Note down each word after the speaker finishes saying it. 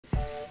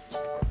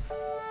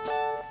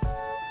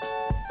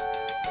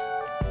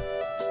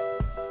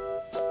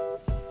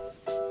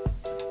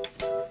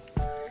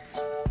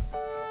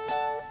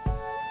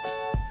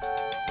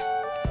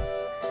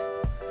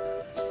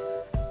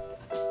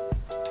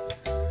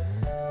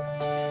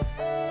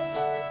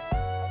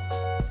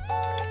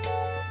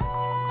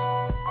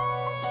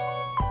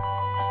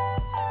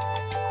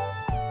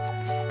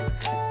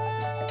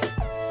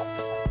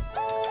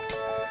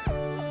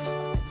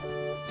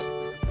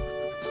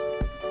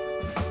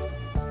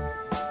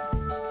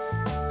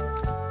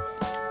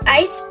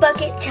Ice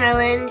Bucket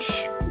Challenge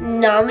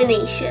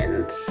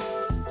nominations.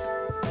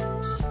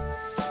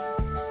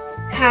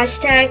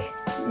 Hashtag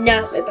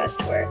not my best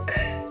work.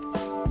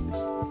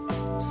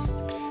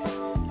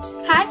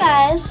 Hi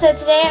guys, so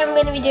today I'm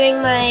going to be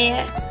doing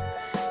my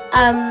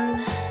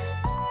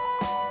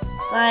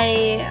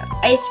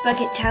Ice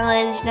Bucket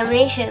Challenge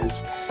nominations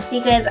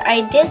because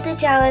I did the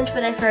challenge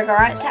but I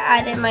forgot to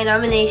add in my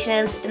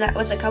nominations, and that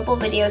was a couple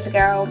videos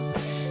ago.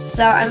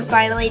 So I'm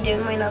finally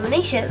doing my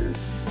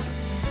nominations.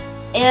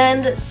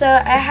 And so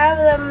I have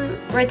them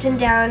written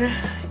down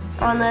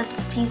on this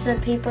piece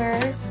of paper.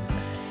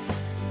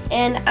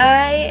 And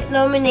I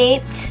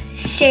nominate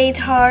Shade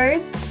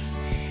Hearts,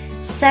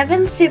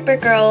 7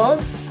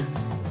 Supergirls,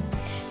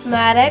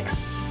 Maddox,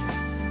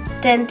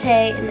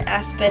 Dente and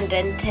Aspen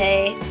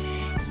Dente,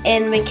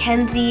 and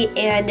Mackenzie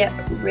and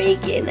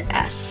Reagan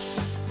S.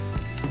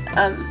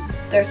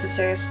 They're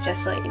sisters,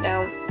 just to let you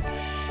know.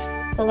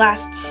 The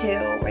last 2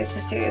 were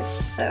sisters,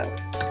 so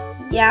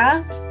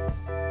yeah.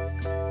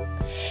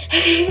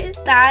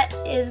 That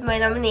is my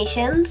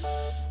nominations.